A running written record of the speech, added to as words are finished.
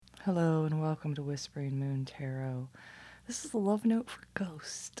Hello and welcome to Whispering Moon Tarot. This is a love note for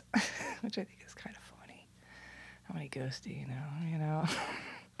Ghost, which I think is kind of funny. How many ghosts do you know?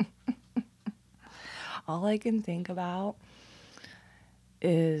 All I can think about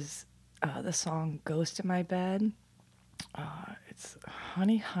is the song Ghost in My Bed. It's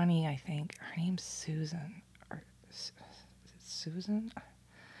Honey Honey, I think. Her name's Susan. Or is it Susan?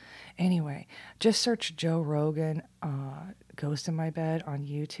 Anyway, just search Joe Rogan, Ghost in My Bed on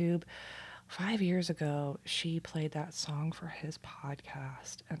YouTube. 5 years ago, she played that song for his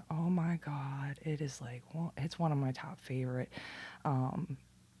podcast, and oh my God, it is like, well, it's one of my top favorite, um,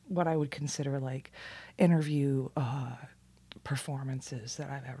 what I would consider like interview performances that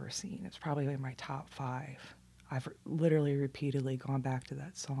I've ever seen. It's probably in my top five. I've literally repeatedly gone back to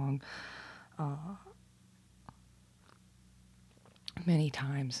that song many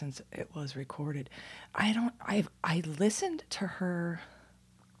times since it was recorded. I listened to her,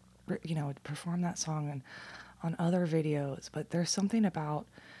 perform that song on other videos, but there's something about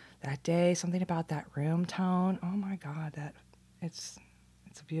that day, something about that room tone. Oh my God, it's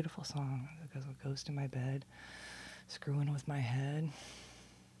it's a beautiful song. It goes to my bed, screwing with my head.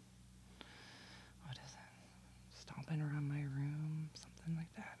 What is it? Stomping around my room, something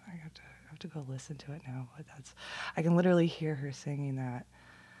like that. I have to go listen to it now. But I can literally hear her singing that.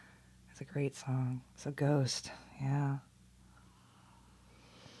 It's a great song. It's a ghost. Yeah.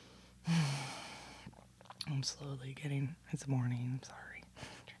 I'm slowly getting. It's morning. I'm sorry.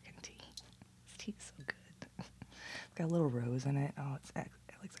 Drinking tea. This tea's so good. It's got a little rose in it. Oh, it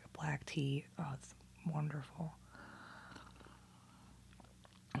looks like a black tea. Oh, it's wonderful.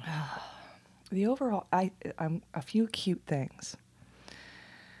 The overall, I'm a few cute things.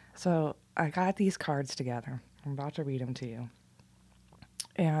 So I got these cards together. I'm about to read them to you,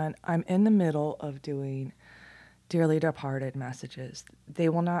 and I'm in the middle of doing dearly departed messages. They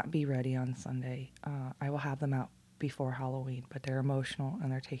will not be ready on Sunday. I will have them out before Halloween, but they're emotional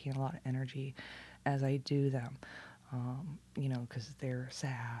and they're taking a lot of energy as I do them. Because they're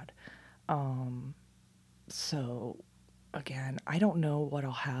sad. Um, so again, I don't know what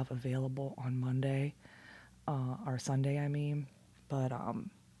I'll have available on Monday, or Sunday, I mean, but I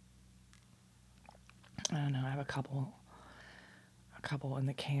don't know. I have a couple in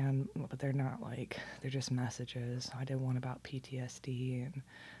the can, but they're not like, they're just messages. I did one about PTSD and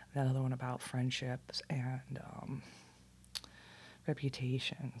another one about friendships and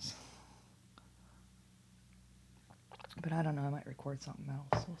reputations. But I don't know. I might record something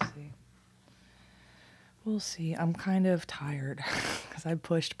else. We'll see. We'll see. I'm kind of tired because I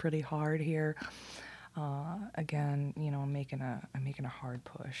pushed pretty hard here. Again, I'm making a hard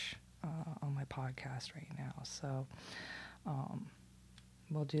push on my podcast right now. So um,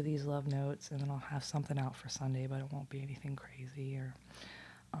 we'll do these love notes, and then I'll have something out for Sunday, but it won't be anything crazy or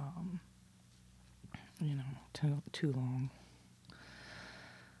um, too long.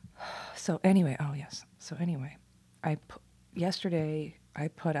 So anyway, oh yes. So anyway, yesterday I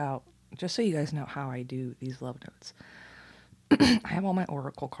put out, just so you guys know how I do these love notes. I have all my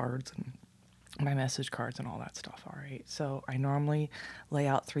oracle cards and my message cards and all that stuff. All right. So I normally lay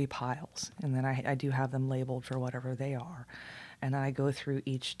out 3 piles, and then I do have them labeled for whatever they are. And then I go through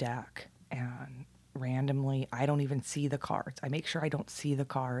each deck and randomly, I don't even see the cards. I make sure I don't see the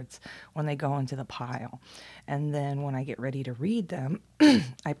cards when they go into the pile. And then when I get ready to read them,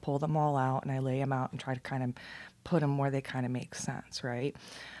 I pull them all out and I lay them out and try to kind of put them where they kind of make sense, right?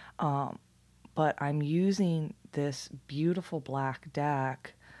 But I'm using this beautiful black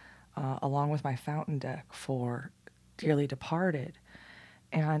deck along with my fountain deck for Dearly Departed.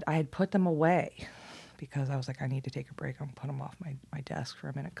 And I had put them away because I was like, I need to take a break. I'm going to put them off my desk for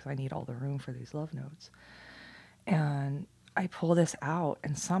a minute because I need all the room for these love notes. And I pull this out,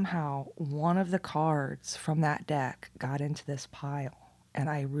 and somehow one of the cards from that deck got into this pile. And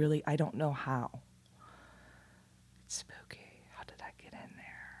I don't know how. It's spooky. How did I get in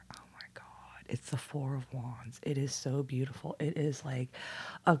there? Oh my God. It's the Four of Wands. It is so beautiful. It is like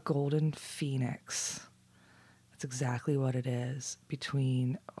a golden phoenix. That's exactly what it is,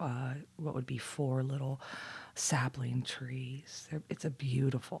 between what would be 4 little sapling trees. It's a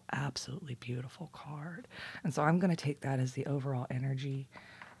beautiful, absolutely beautiful card. And so I'm going to take that as the overall energy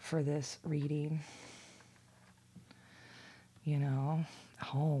for this reading.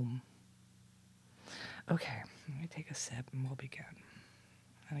 Home. Okay, let me take a sip and we'll begin.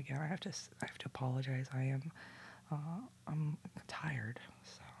 And again, I have to apologize. I'm tired,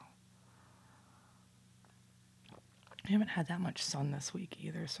 so I haven't had that much sun this week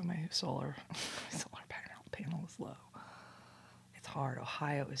either, so my solar panel is low. It's hard.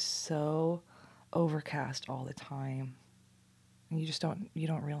 Ohio is so overcast all the time. And you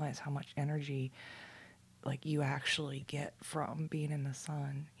don't realize how much energy like you actually get from being in the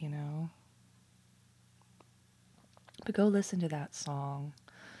sun, you know? But go listen to that song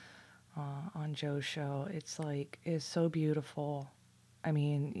on Joe's show. It's so beautiful. I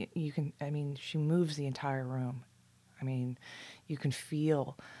mean, she moves the entire room. I mean, you can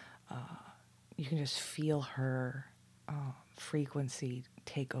feel, uh, you can just feel her frequency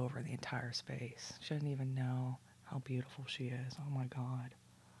take over the entire space. She doesn't even know how beautiful she is. Oh my God.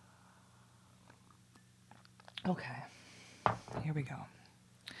 Okay, here we go.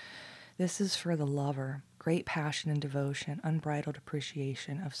 This is for the lover. Great passion and devotion, unbridled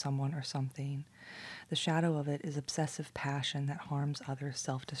appreciation of someone or something. The shadow of it is obsessive passion that harms others,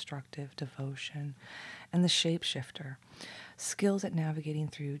 self-destructive devotion. And the shapeshifter. Skills at navigating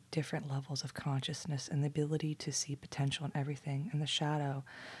through different levels of consciousness and the ability to see potential in everything. And the shadow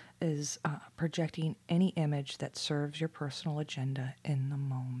is projecting any image that serves your personal agenda in the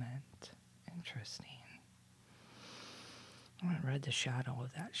moment. Interesting. I haven't read the shadow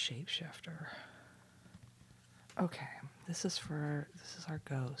of that shapeshifter. Okay, this is our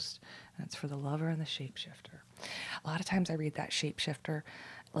ghost, and it's for the lover and the shapeshifter. A lot of times I read that shapeshifter,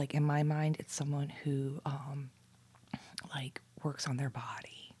 like in my mind, it's someone who like works on their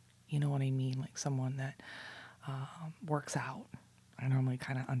body. You know what I mean? Like someone that works out. I normally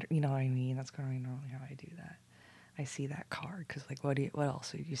kind of you know what I mean? That's kind of normally how I do that. I see that card because, like, what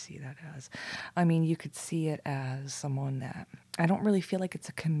else would you see that as? I mean, you could see it as someone that I don't really feel like it's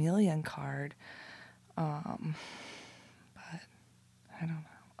a chameleon card, but I don't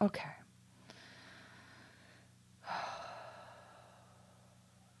know. Okay.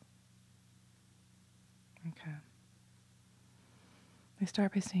 Okay. They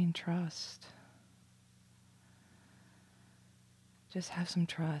start by saying trust. Just have some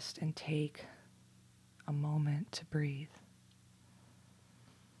trust and take a moment to breathe.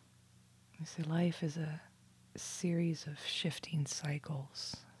 They say life is a series of shifting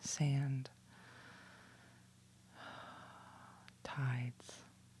cycles, sand, tides,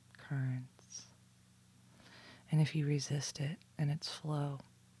 currents. And if you resist it and its flow,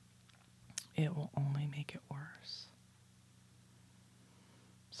 it will only make it worse.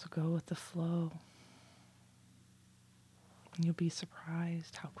 So go with the flow. And you'll be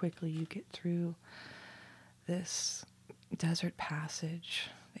surprised how quickly you get through this desert passage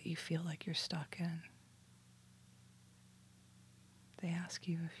that you feel like you're stuck in. They ask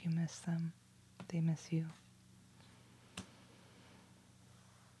you if you miss them. They miss you.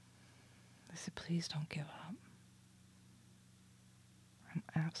 They say, please don't give up. I'm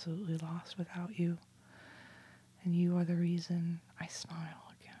absolutely lost without you. And you are the reason I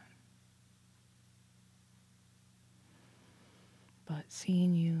smile again. But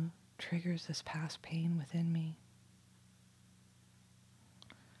seeing you triggers this past pain within me.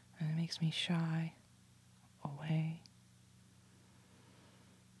 And it makes me shy, away.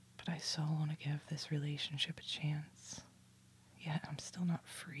 But I so want to give this relationship a chance. Yet I'm still not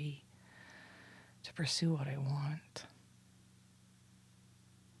free to pursue what I want.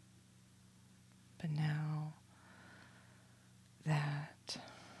 But now that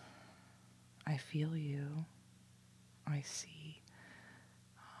I feel you, I see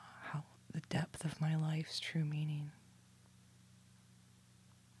how the depth of my life's true meaning.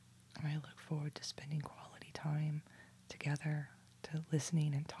 And I look forward to spending quality time together, to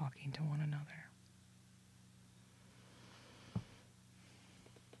listening and talking to one another.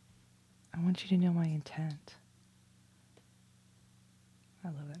 I want you to know my intent. I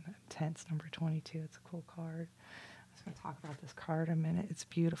love that. Intent's number 22. It's a cool card. I was going to talk about this card a minute. It's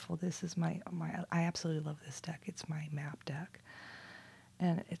beautiful. This is I absolutely love this deck. It's my map deck.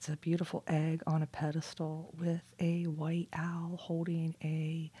 And it's a beautiful egg on a pedestal with a white owl holding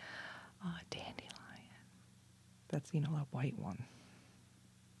a dandelion. That's, that white one.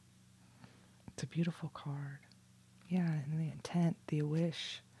 It's a beautiful card. Yeah, and the intent, the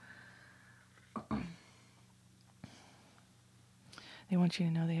wish. They want you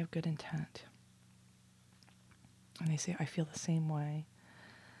to know they have good intent. And they say, I feel the same way.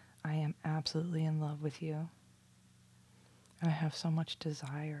 I am absolutely in love with you. And I have so much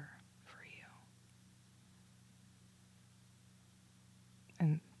desire for you.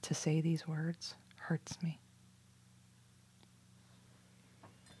 And to say these words hurts me.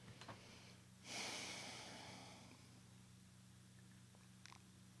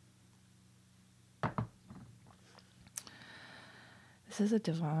 This is a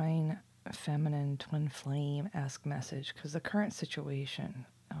divine, feminine, twin flame-esque message because the current situation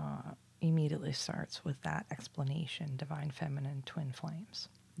immediately starts with that explanation, divine, feminine, twin flames,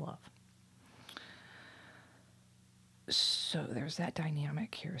 love. So there's that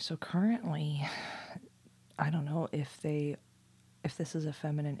dynamic here. So currently, I don't know if this is a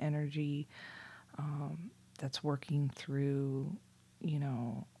feminine energy that's working through, you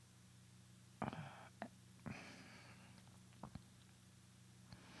know,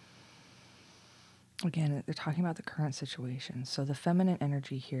 again, they're talking about the current situation. So the feminine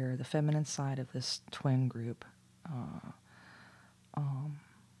energy here, the feminine side of this twin group, uh,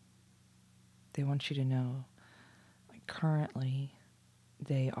 they want you to know, like, currently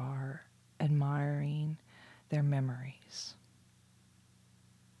they are admiring their memories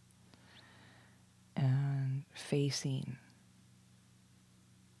and facing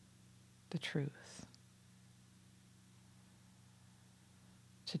the truth.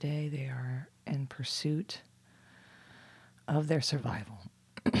 Today they are in pursuit of their survival.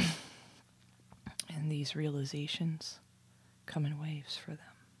 And these realizations come in waves for them.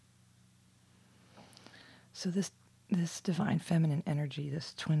 So this divine feminine energy,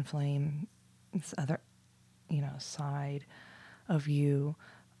 this twin flame, this other, side of you,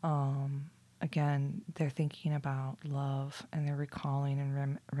 again, they're thinking about love and they're recalling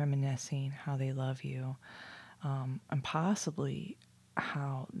and reminiscing how they love you, and possibly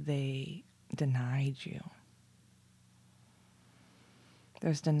how they denied you.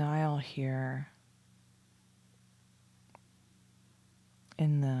 There's denial here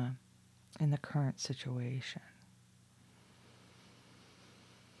in the current situation,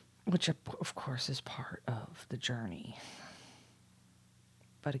 which of course is part of the journey.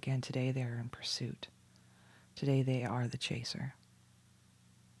 But again, today they're in pursuit. Today they are the chaser.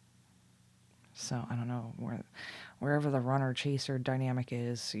 So I don't know, wherever the runner chaser dynamic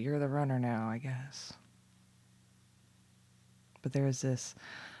is, you're the runner now, I guess. But there's this,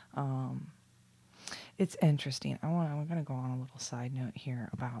 it's interesting. I'm going to go on a little side note here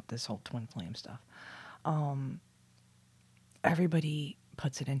about this whole twin flame stuff. Everybody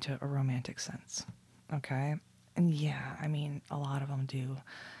puts it into a romantic sense, okay? And yeah, I mean, a lot of them do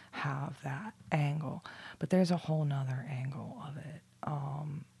have that angle, but there's a whole nother angle of it.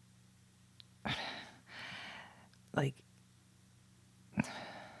 Like, what's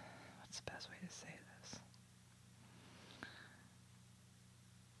the best way to say this?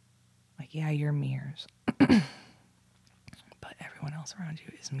 Like, yeah, you're mirrors, but everyone else around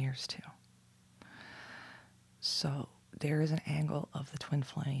you is mirrors too. So there is an angle of the twin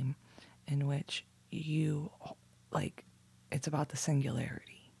flame in which you, like, it's about the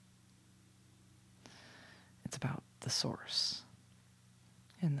singularity. It's about the source.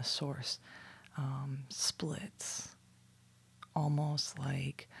 And the source splits almost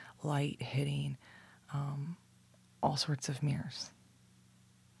like light hitting all sorts of mirrors,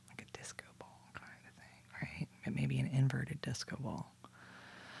 like a disco ball kind of thing, right? Maybe an inverted disco ball.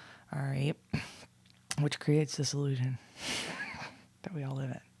 All right. Which creates this illusion that we all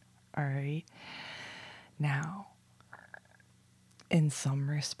live in. All right. Now, in some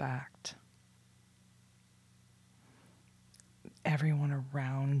respect, everyone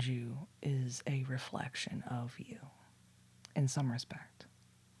around you is a reflection of you, in some respect.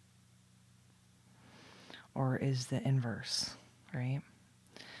 Or is the inverse, right?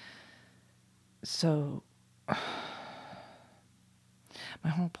 So, my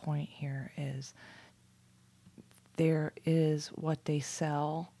whole point here is there is what they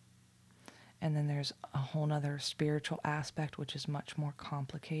sell, and then there's a whole nother spiritual aspect which is much more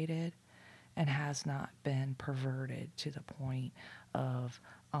complicated and has not been perverted to the point of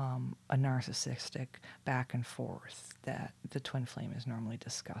a narcissistic back and forth that the twin flame is normally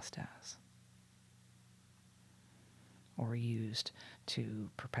discussed as or used to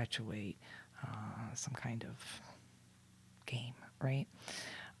perpetuate some kind of game, right?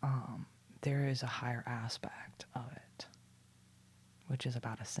 There is a higher aspect of it, which is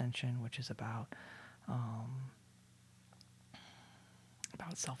about ascension, which is about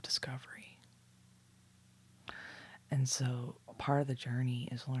self-discovery. And so part of the journey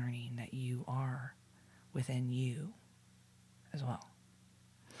is learning that you are within you as well.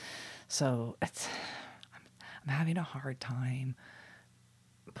 So I'm having a hard time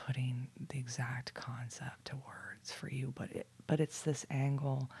putting the exact concept to words for you, but it's this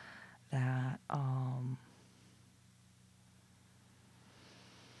angle that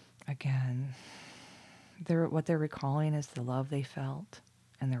again, what they're recalling is the love they felt,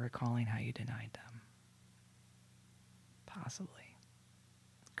 and they're recalling how you denied them. Possibly.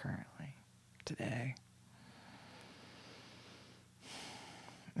 Currently. Today.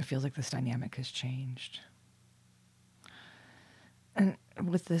 It feels like this dynamic has changed. And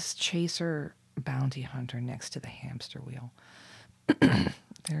with this chaser bounty hunter next to the hamster wheel,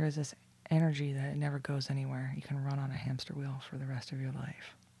 there is this energy that it never goes anywhere. You can run on a hamster wheel for the rest of your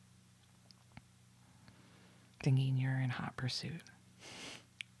life, thinking you're in hot pursuit,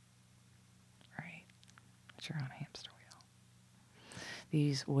 right? But you're on a hamster wheel.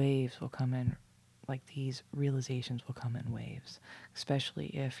 These waves will come in, like these realizations will come in waves, especially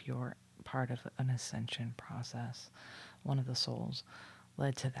if you're part of an ascension process. One of the souls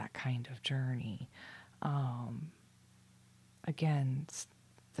led to that kind of journey. Again,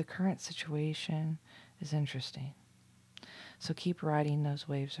 the current situation is interesting. So keep riding those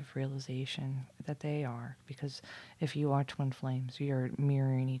waves of realization that they are, because if you are twin flames, you're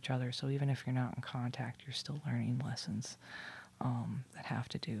mirroring each other. So even if you're not in contact, you're still learning lessons that have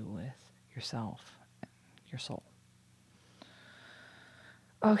to do with yourself and your soul.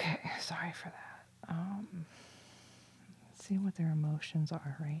 Okay, sorry for that. Let's see what their emotions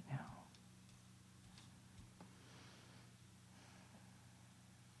are right now.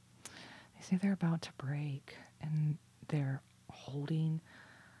 They say they're about to break, and they're holding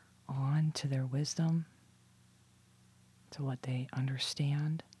on to their wisdom, to what they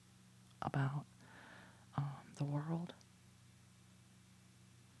understand about the world.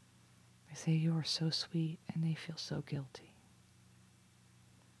 They say you are so sweet, and they feel so guilty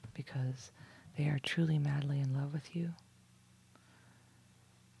because they are truly madly in love with you,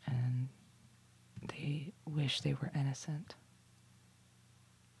 and they wish they were innocent,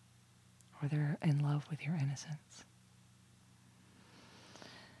 or they're in love with your innocence.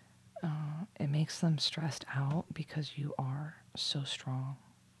 It makes them stressed out because you are so strong.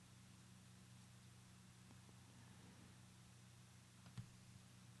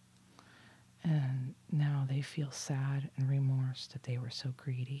 And now they feel sad and remorse that they were so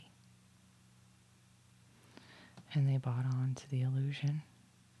greedy. And they bought on to the illusion.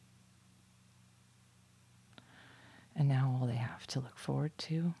 And now all they have to look forward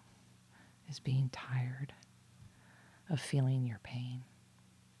to is being tired of feeling your pain.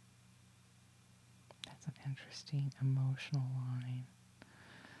 That's an interesting emotional line.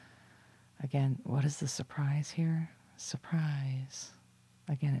 Again, what is the surprise here? Surprise.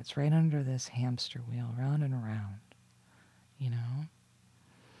 Again, it's right under this hamster wheel, round and around, you know?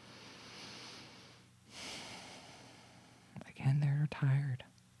 Again, they're tired,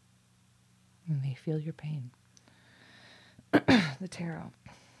 and they feel your pain. The tarot.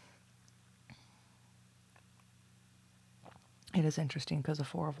 It is interesting because the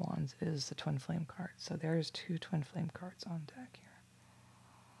Four of Wands is the twin flame card. So there's 2 twin flame cards on deck here.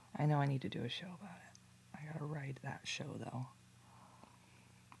 I know I need to do a show about it. I gotta write that show though.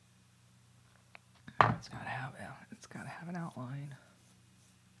 It's gotta have an outline.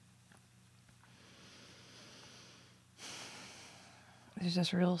 There's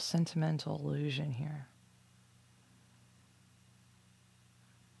this real sentimental illusion here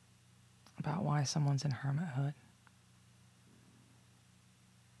about why someone's in hermithood.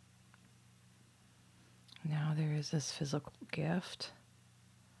 Now there is this physical gift.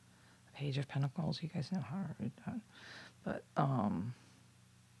 The Page of Pentacles, you guys know how to read that. But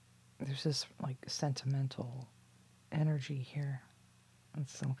there's this like sentimental energy here. And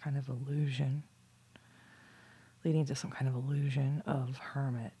some kind of illusion, leading to some kind of illusion of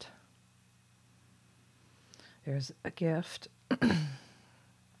hermit. There's a gift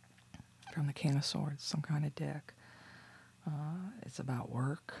from the King of Swords, some kind of deck. It's about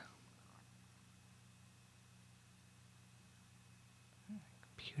work.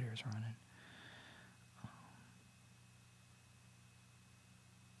 Computer's running.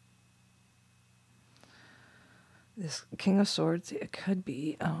 This King of Swords, it could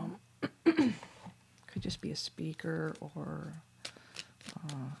be, could just be a speaker or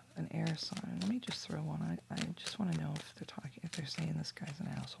an air sign. Let me just throw one. I just want to know if they're saying this guy's an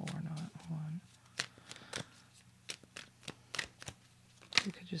asshole or not. Hold on.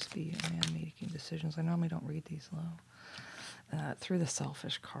 It could just be a man making decisions. I normally don't read these low. Threw the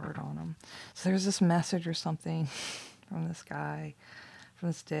selfish card on him. So there's this message or something from this guy, from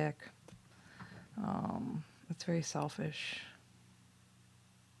this dick. It's very selfish.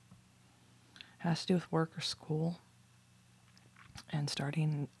 Has to do with work or school. And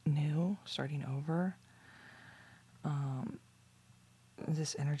starting new, starting over.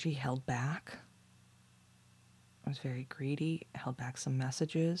 This energy held back. I was very greedy, held back some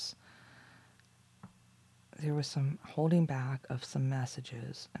messages. There was some holding back of some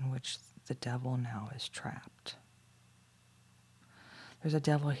messages in which the devil now is trapped. There's a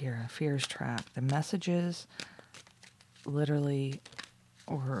devil here, fear is trapped. The messages literally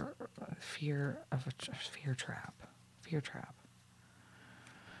were fear of a fear trap. Fear trap.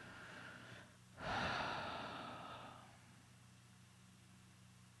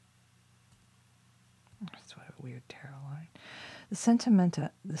 weird tarot line.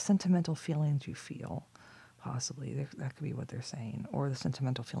 The sentimental feelings you feel, possibly that could be what they're saying, or the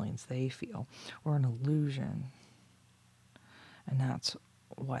sentimental feelings they feel, or an illusion, and that's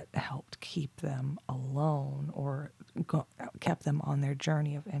what helped keep them alone or kept them on their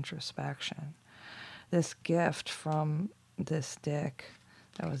journey of introspection. This gift from this dick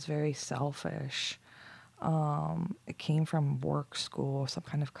that was very selfish. It came from work, school, some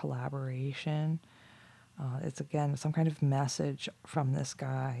kind of collaboration. It's again some kind of message from this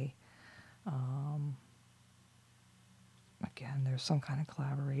guy. Again, there's some kind of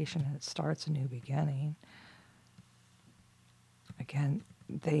collaboration and it starts a new beginning. Again,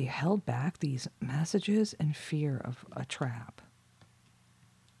 they held back these messages in fear of a trap.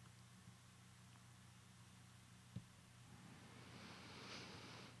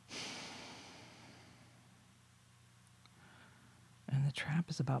 And the trap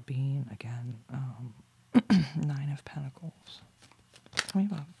is about being, again, Nine of Pentacles. Tell me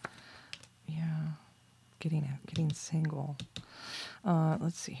about, getting single.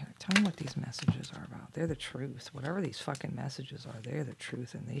 Let's see here. Tell me what these messages are about. They're the truth. Whatever these fucking messages are, they're the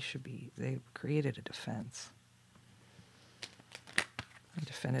truth, and they created a defense. They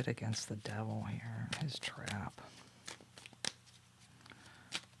defended against the devil here, his trap.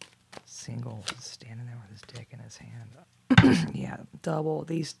 Single, standing there with his dick in his hand. Yeah, double.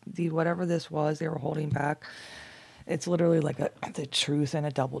 Whatever this was, they were holding back. It's literally like the truth and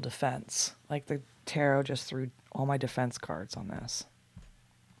a double defense. Like the tarot just threw all my defense cards on this.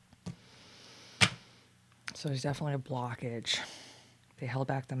 So there's definitely a blockage. They held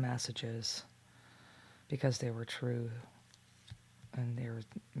back the messages because they were true. And they were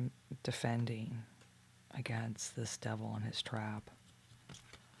defending against this devil and his trap.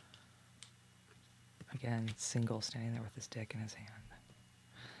 Again, single, standing there with his dick in his hand.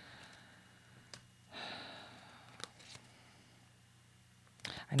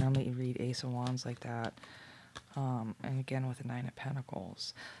 I normally read Ace of Wands like that. And again with the Nine of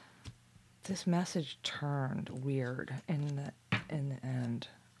Pentacles. This message turned weird in the end.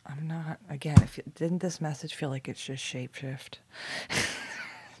 I'm not, again, didn't this message feel like it's just shapeshift?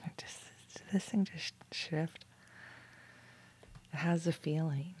 Did this thing just shift? It has a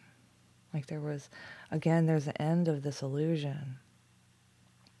feeling. Like there's the end of this illusion.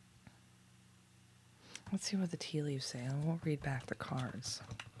 Let's see what the tea leaves say, and we'll read back the cards.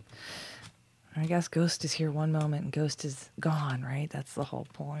 I guess Ghost is here one moment, and Ghost is gone, right? That's the whole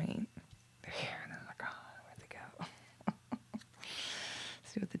point. They're here, and then they're gone. Where'd they go?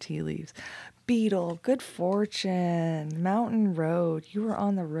 See what the tea leaves. Beetle, good fortune. Mountain Road. You were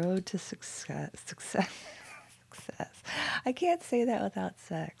on the road to success. Success. I can't say that without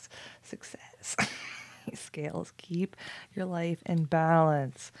sex. Success. Scales, keep your life in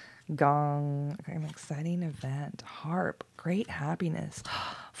balance. Gong, an exciting event. Harp, great happiness.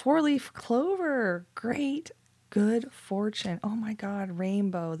 Four-leaf clover, great good fortune. Oh my God,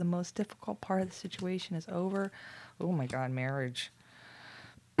 rainbow, the most difficult part of the situation is over. Oh my God, marriage.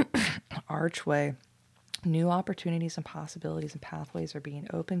 Archway, new opportunities and possibilities and pathways are being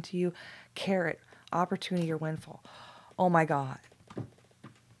opened to you. Carrot, opportunity or windfall. Oh my God.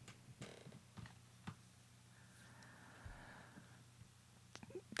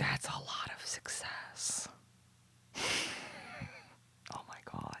 That's a lot of success. Oh my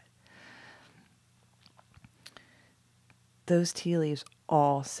God. Those tea leaves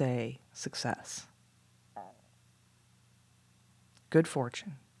all say success. Good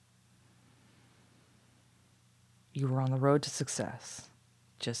fortune. You were on the road to success.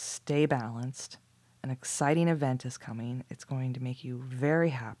 Just stay balanced. An exciting event is coming. It's going to make you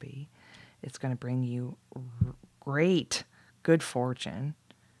very happy. It's going to bring you great good fortune.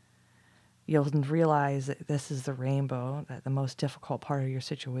 You'll realize that this is the rainbow, that the most difficult part of your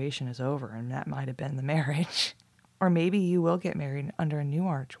situation is over, and that might have been the marriage. Or maybe you will get married under a new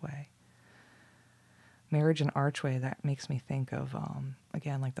archway. Marriage and archway, that makes me think of,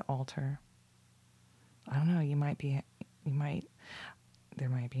 again, like the altar. I don't know, there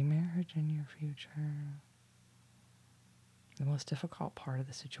might be marriage in your future. The most difficult part of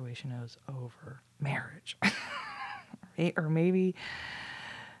the situation is over. Marriage. Or maybe,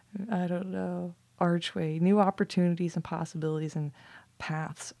 I don't know, archway. New opportunities and possibilities and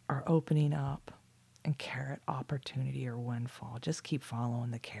paths are opening up. And carrot, opportunity or windfall. Just keep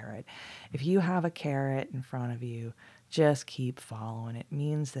following the carrot. If you have a carrot in front of you, just keep following. It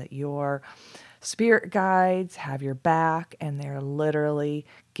means that your spirit guides have your back and they're literally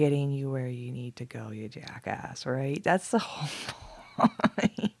getting you where you need to go, you jackass, right? That's the whole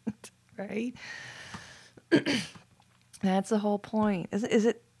point, right? That's the whole point. Is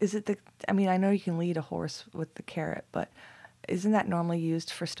it is it the, I mean, I know you can lead a horse with the carrot, but isn't that normally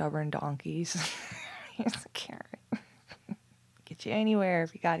used for stubborn donkeys? Here's a carrot. Get you anywhere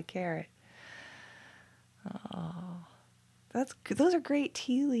if you got a carrot. Oh, those are great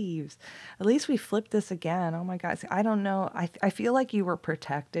tea leaves. At least we flipped this again. Oh my God. See, I don't know. I feel like you were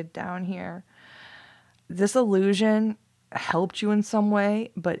protected down here. This illusion helped you in some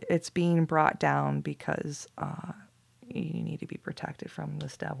way, but it's being brought down because you need to be protected from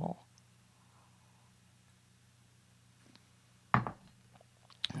this devil.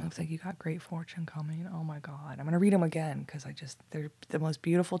 It looks like you got great fortune coming. Oh my God. I'm going to read them again because they're the most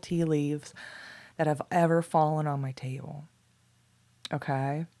beautiful tea leaves that have ever fallen on my table.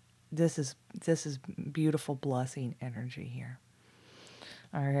 Okay? This is beautiful blessing energy here.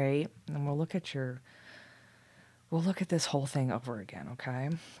 All right? And we'll look at this whole thing over again, okay?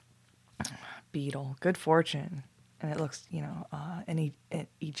 Beetle, good fortune. And it looks, an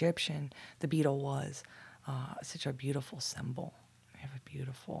Egyptian, the beetle was such a beautiful symbol. We have a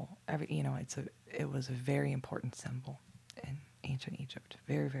beautiful, it was a very important symbol in ancient Egypt.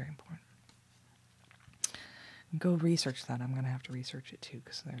 Very, very important. Go research that. I'm going to have to research it too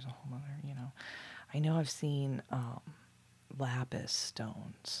because there's a whole other, I know I've seen lapis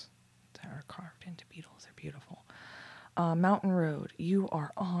stones that are carved into beetles. They're beautiful. Mountain road. You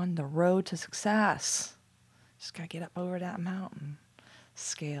are on the road to success. Just got to get up over that mountain.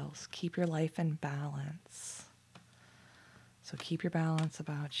 Scales. Keep your life in balance. So keep your balance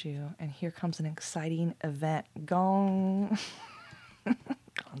about you. And here comes an exciting event. Gong.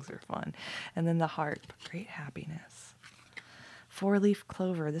 Gongs are fun. And then the harp. Great happiness. 4-leaf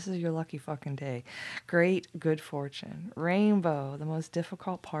clover. This is your lucky fucking day. Great good fortune. Rainbow. The most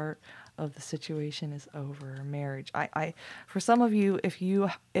difficult part of the situation is over. Marriage. I for some of you, if you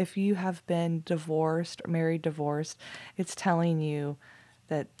have been divorced, married, divorced, it's telling you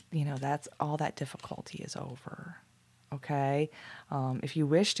that, that's all that difficulty is over. Okay? If you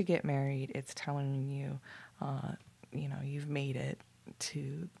wish to get married, it's telling you, you've made it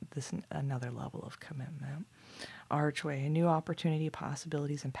to this another level of commitment. Archway, a new opportunity,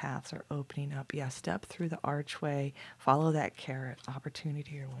 possibilities, and paths are opening up. Yeah, step through the archway, follow that carrot,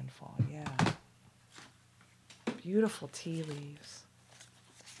 opportunity or windfall. Yeah. Beautiful tea leaves.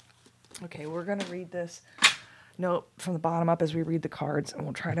 Okay, we're going to read this note from the bottom up as we read the cards, and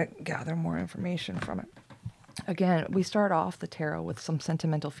we'll try to gather more information from it. Again, we start off the tarot with some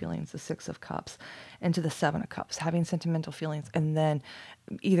sentimental feelings, the 6 of Cups, into the 7 of Cups, having sentimental feelings, and then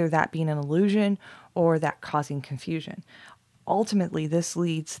either that being an illusion or that causing confusion. Ultimately, this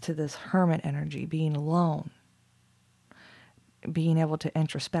leads to this hermit energy, being alone, being able to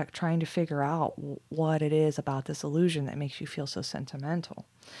introspect, trying to figure out what it is about this illusion that makes you feel so sentimental.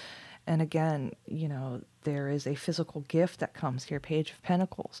 And again, there is a physical gift that comes here, Page of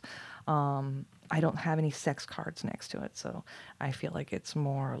Pentacles. I don't have any sex cards next to it, so I feel like it's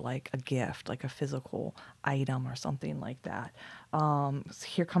more like a gift, like a physical item or something like that. So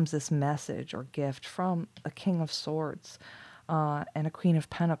here comes this message or gift from a King of Swords and a Queen of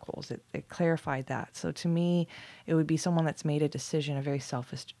Pentacles. It clarified that. So to me, it would be someone that's made a decision, a very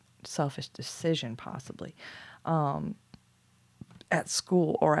selfish decision, possibly. At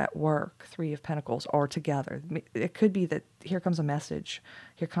school or at work, 3 of Pentacles, or together. It could be that here comes a message.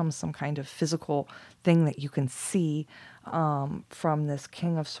 Here comes some kind of physical thing that you can see from this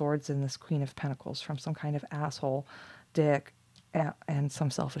King of Swords and this Queen of Pentacles, from some kind of asshole, dick, and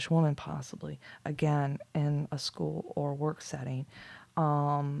some selfish woman, possibly, again, in a school or work setting.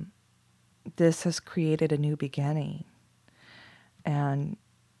 This has created a new beginning. And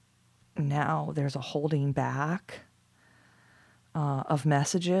now there's a holding back of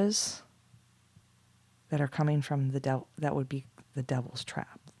messages that are coming from the devil. That would be the devil's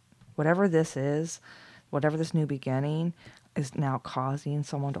trap. Whatever this is, whatever this new beginning is now causing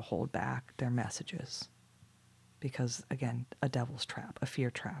someone to hold back their messages. Because, again, a devil's trap, a fear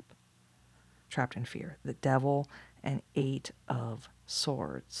trap, trapped in fear. The devil and 8 of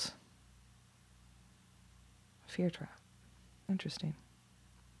Swords. Fear trap. Interesting.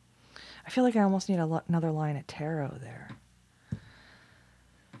 I feel like I almost need another line of tarot there.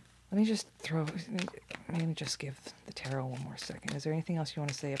 Let me just maybe just give the tarot one more second. Is there anything else you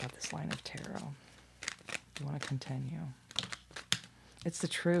want to say about this line of tarot? Do you want to continue? It's the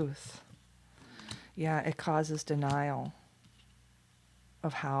truth. Yeah, it causes denial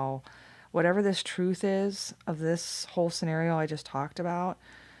of how, whatever this truth is of this whole scenario I just talked about,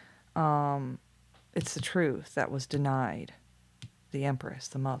 it's the truth that was denied. The Empress,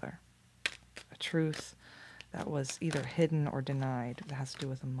 the mother. A truth that was either hidden or denied. That has to do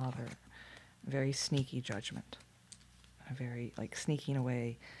with a mother. Very sneaky judgment. A very, like, sneaking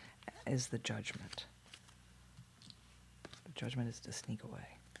away is the judgment. The judgment is to sneak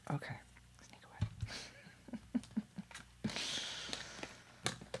away. Okay, sneak away.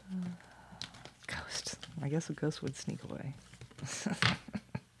 Ghost. I guess a ghost would sneak away.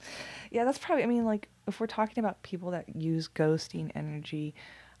 Yeah, that's probably, I mean, like, if we're talking about people that use ghosting energy,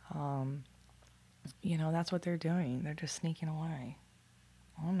 you know, that's what they're doing. They're just sneaking away.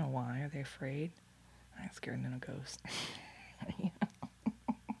 I don't know why. Are they afraid? I'm scared of a ghost.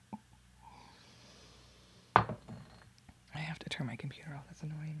 I have to turn my computer off. That's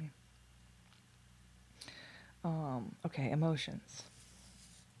annoying me. Okay, emotions.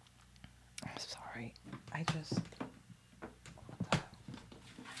 I'm sorry.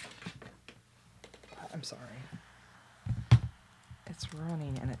 I'm sorry. It's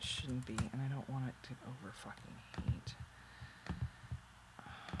running and it shouldn't be, and I don't want it to over fucking heat.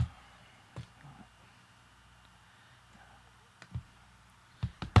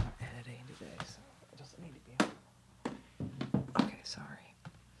 I'm not editing today, so it doesn't need to be. Okay, sorry.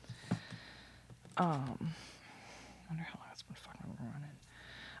 Wonder how long it's been fucking running.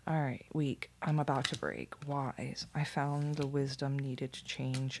 Alright, week. I'm about to break. Wise. I found the wisdom needed to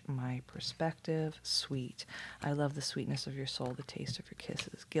change my perspective. Sweet. I love the sweetness of your soul, the taste of your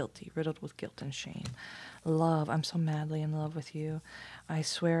kisses. Guilty. Riddled with guilt and shame. Love. I'm so madly in love with you. I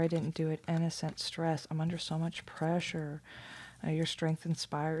swear I didn't do it. Innocent. Stress. I'm under so much pressure. Your strength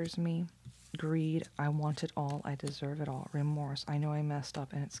inspires me. Greed. I want it all. I deserve it all. Remorse. I know I messed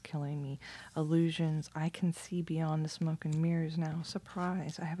up and it's killing me. Illusions. I can see beyond the smoke and mirrors now.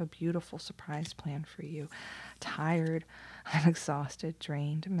 Surprise. I have a beautiful surprise plan for you. Tired. I'm exhausted,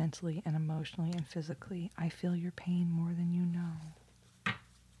 drained mentally and emotionally and physically. I feel your pain more than you know.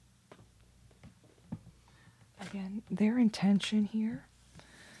 Again, their intention here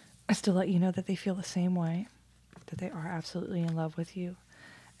is to let you know that they feel the same way, that they are absolutely in love with you,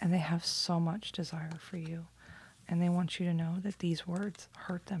 and they have so much desire for you. And they want you to know that these words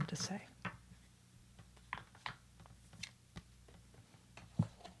hurt them to say.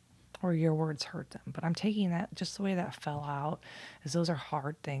 Or your words hurt them. But I'm taking that, just the way that fell out, is those are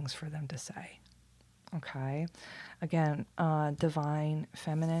hard things for them to say. Okay? Again, divine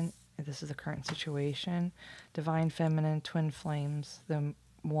feminine, this is the current situation. Divine feminine, twin flames, the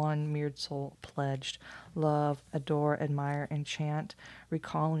one mirrored soul pledged, love, adore, admire, enchant,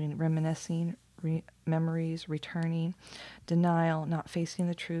 recalling, reminiscing, memories, returning, denial, not facing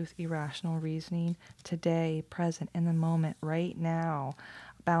the truth, irrational reasoning, today, present, in the moment, right now,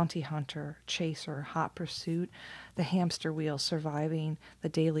 bounty hunter, chaser, hot pursuit, the hamster wheel, surviving the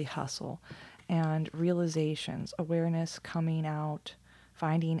daily hustle, and realizations, awareness coming out,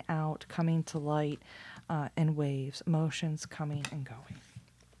 finding out, coming to light, and waves, emotions coming and going.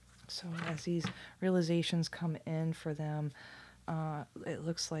 So as these realizations come in for them, it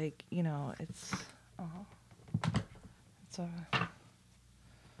looks like, you know, it's a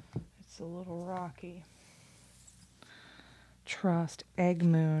little rocky. Trust, egg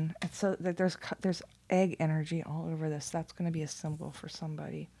moon. It's so that there's egg energy all over this. That's going to be a symbol for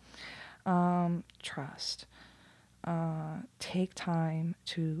somebody. Trust. Take time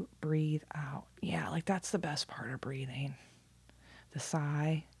to breathe out. Yeah, like that's the best part of breathing. The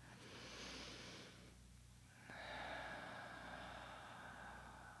sigh.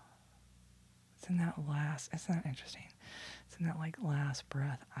 It's not interesting. It's in that like last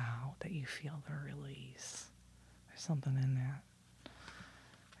breath out that you feel the release. There's something in that.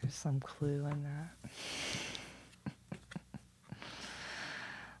 There's some clue in that.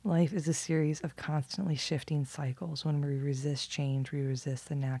 Life is a series of constantly shifting cycles. When we resist change, we resist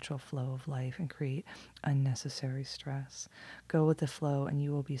the natural flow of life and create unnecessary stress. Go with the flow and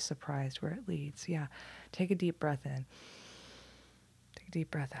you will be surprised where it leads. Yeah, take a deep breath in. Take a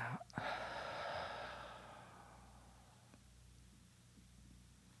deep breath out.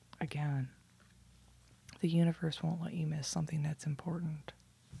 Again, the universe won't let you miss something that's important.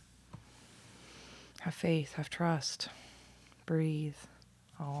 Have faith, have trust, breathe.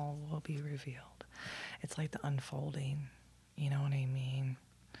 All will be revealed. It's like the unfolding, you know what I mean?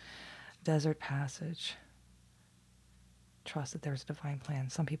 Desert passage. Trust that there's a divine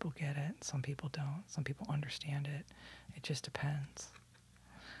plan. Some people get it, some people don't. Some people understand it. It just depends.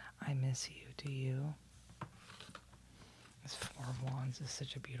 I miss you. Do you? This Four of Wands is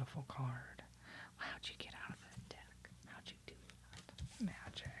such a beautiful card. How'd you get out of that deck? How'd you do that?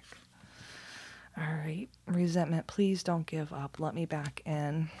 Magic. All right. Resentment. Please don't give up. Let me back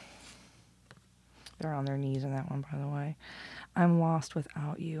in. They're on their knees in that one, by the way. I'm lost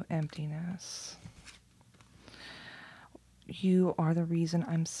without you. Emptiness. You are the reason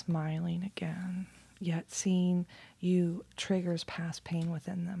I'm smiling again. yet seeing you triggers past pain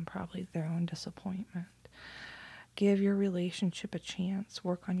within them, probably their own disappointment. Give your relationship a chance.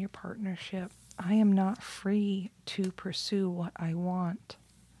 Work on your partnership. I am not free to pursue what I want.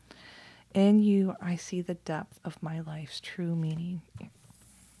 In you, I see the depth of my life's true meaning.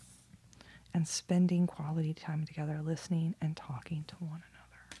 And spending quality time together, listening and talking to one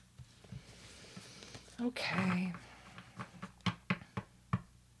another. Okay.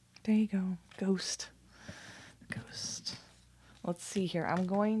 There you go. Ghost. Ghost. Let's see here. I'm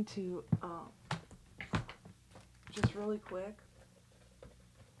going to just really quick.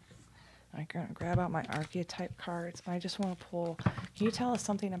 I'm going to grab out my archetype cards. I just want to pull. Can you tell us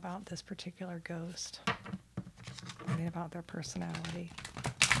something about this particular ghost? Something about their personality.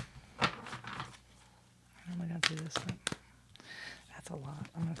 I normally don't do this, but that's a lot.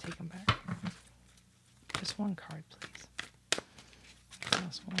 I'm going to take them back. Just one card, please.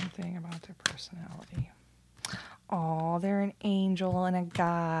 Just one thing about their personality. Oh, they're an angel and a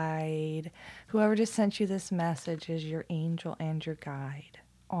guide. Whoever just sent you this message is your angel and your guide.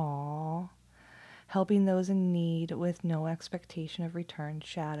 Aw. Helping those in need with no expectation of return.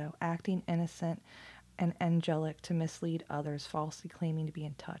 Shadow. Acting innocent and angelic to mislead others, falsely claiming to be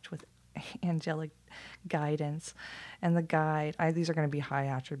in touch with angelic guidance. And the guide, these are going to be high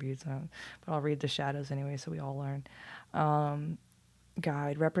attributes, but I'll read the shadows anyway so we all learn.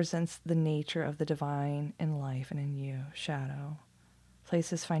 Guide represents the nature of the divine in life and in you. Shadow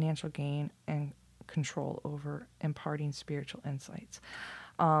places financial gain and control over imparting spiritual insights.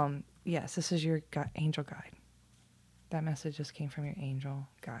 Yes, this is your angel guide. That message just came from your angel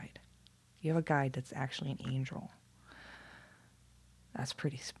guide. You have a guide that's actually an angel. That's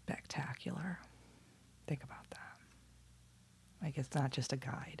pretty spectacular. Think about that. Like, it's not just a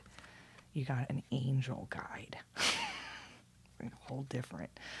guide. You got an angel guide. A whole different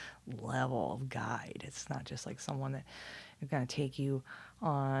level of guide. It's not just like someone that is going to take you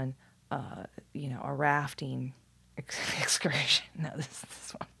on, a rafting excursion. No, this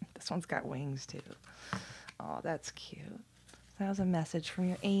one's got wings too. Oh, that's cute. That was a message from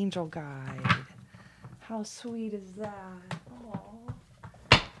your angel guide. How sweet is that? Oh.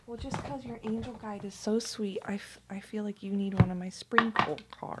 Well, just because your angel guide is so sweet, I feel like you need one of my sprinkle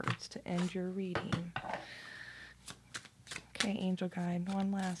cards to end your reading. Okay, angel guide,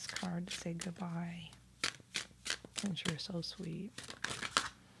 one last card to say goodbye. Since you're so sweet.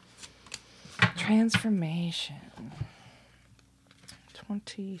 Transformation.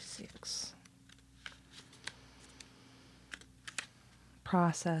 26.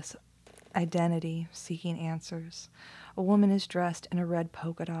 Process. Identity. Seeking answers. A woman is dressed in a red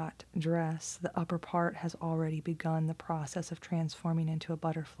polka dot dress. The upper part has already begun the process of transforming into a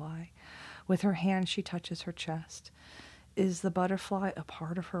butterfly. With her hand, she touches her chest. Is the butterfly a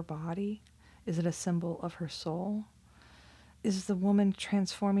part of her body? Is it a symbol of her soul? Is the woman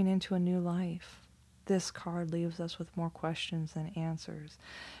transforming into a new life? This card leaves us with more questions than answers.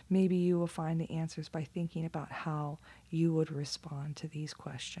 Maybe you will find the answers by thinking about how you would respond to these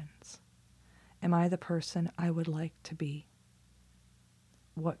questions. Am I the person I would like to be?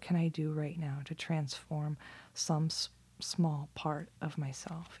 What can I do right now to transform some small part of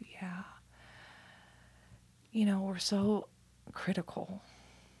myself? Yeah. We're so critical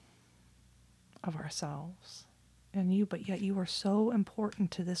of ourselves but yet you are so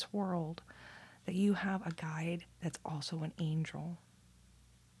important to this world that you have a guide that's also an angel.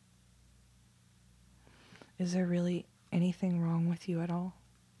 Is there really anything wrong with you at all?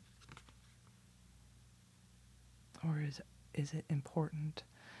 Or is it important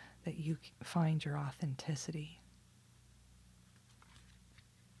that you find your authenticity?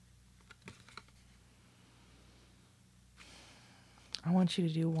 I want you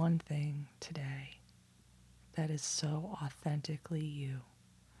to do one thing today that is so authentically you.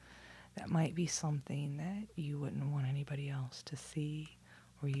 That might be something that you wouldn't want anybody else to see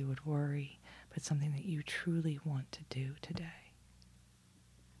or you would worry, but something that you truly want to do today.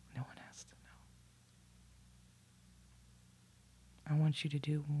 No one has to know. I want you to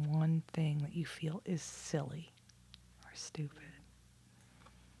do one thing that you feel is silly or stupid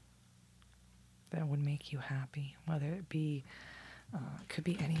that would make you happy, whether it be it could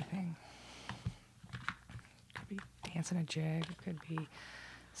be anything. It could be dancing a jig. It could be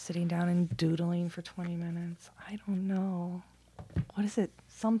sitting down and doodling for 20 minutes. I don't know. What is it?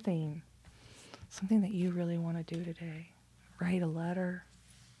 Something that you really want to do today. Write a letter.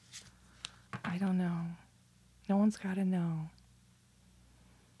 I don't know. No one's got to know.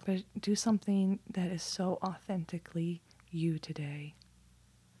 But do something that is so authentically you today.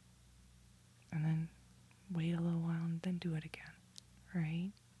 And then wait a little while and then do it again.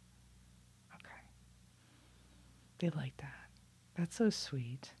 Right? Okay. They like that. That's so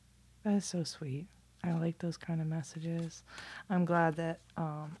sweet. That is so sweet. I like those kind of messages. I'm glad that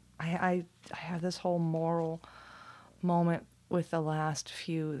I have this whole moral moment with the last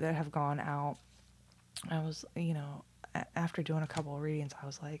few that have gone out. I was, after doing a couple of readings, I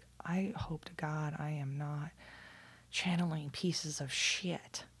was like, I hope to God I am not channeling pieces of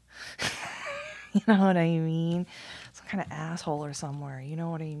shit. You know what I mean? Some kind of asshole or somewhere. You know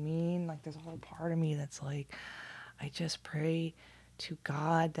what I mean? Like, there's a whole part of me that's like, I just pray to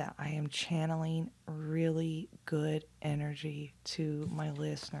God that I am channeling really good energy to my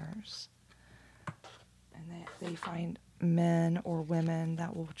listeners. And that they find men or women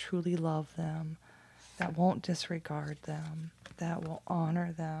that will truly love them, that won't disregard them, that will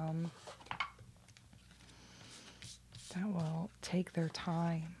honor them, that will take their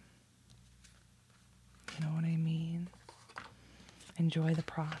time. You know what I mean? Enjoy the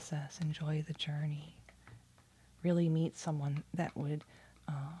process, enjoy the journey. Really meet someone that would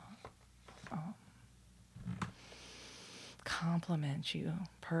complement you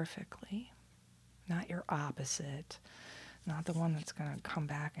perfectly. Not your opposite. Not the one that's going to come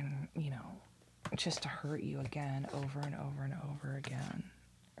back and, just to hurt you again over and over and over again.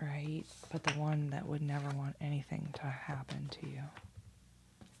 Right? But the one that would never want anything to happen to you.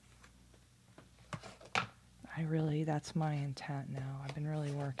 That's my intent now. I've been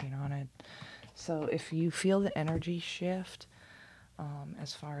really working on it. So if you feel the energy shift,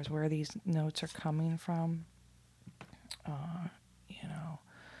 as far as where these notes are coming from,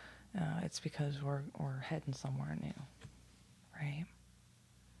 it's because we're heading somewhere new, right?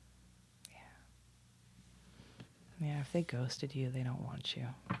 Yeah, if they ghosted you, they don't want you.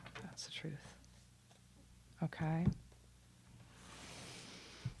 That's the truth. Okay?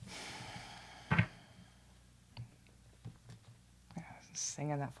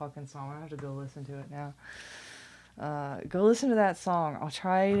 Singing that fucking song. I have to go listen to it now. Go listen to that song. I'll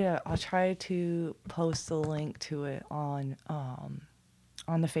try to post the link to it on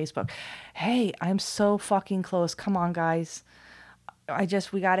the Facebook. Hey, I'm so fucking close. Come on, guys.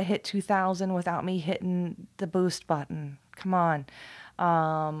 We gotta hit 2,000 without me hitting the boost button. Come on.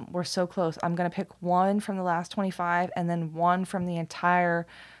 We're so close. I'm gonna pick one from the last 25 and then one from the entire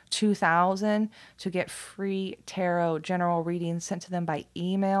 2,000 to get free tarot general readings sent to them by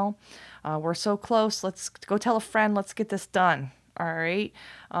email. We're so close. Let's go tell a friend. Let's get this done. All right.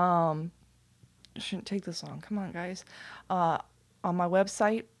 Shouldn't take this long. Come on, guys. On my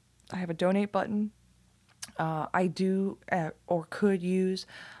website, I have a donate button. I do or could use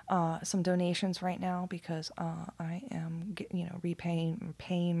some donations right now because I am,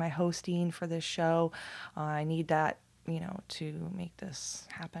 paying my hosting for this show. I need that, to make this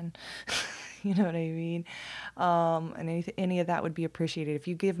happen. You know what I mean? And any of that would be appreciated. If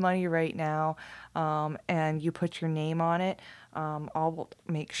you give money right now and you put your name on it, I'll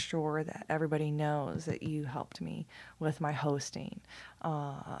make sure that everybody knows that you helped me with my hosting.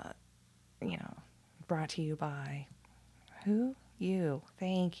 Brought to you by who? You.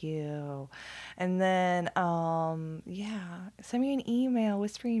 Thank you. And then, send me an email,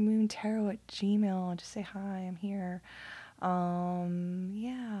 whisperingmoontarot@gmail. Just say, hi, I'm here.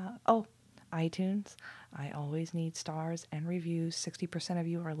 Oh, iTunes. I always need stars and reviews. 60% of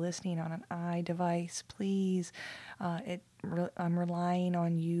you are listening on an iDevice. Please, I'm relying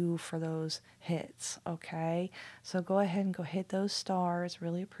on you for those hits, okay? So go ahead and go hit those stars.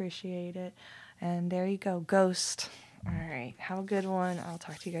 Really appreciate it. And there you go, Ghost. All right, have a good one. I'll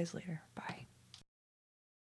talk to you guys later. Bye.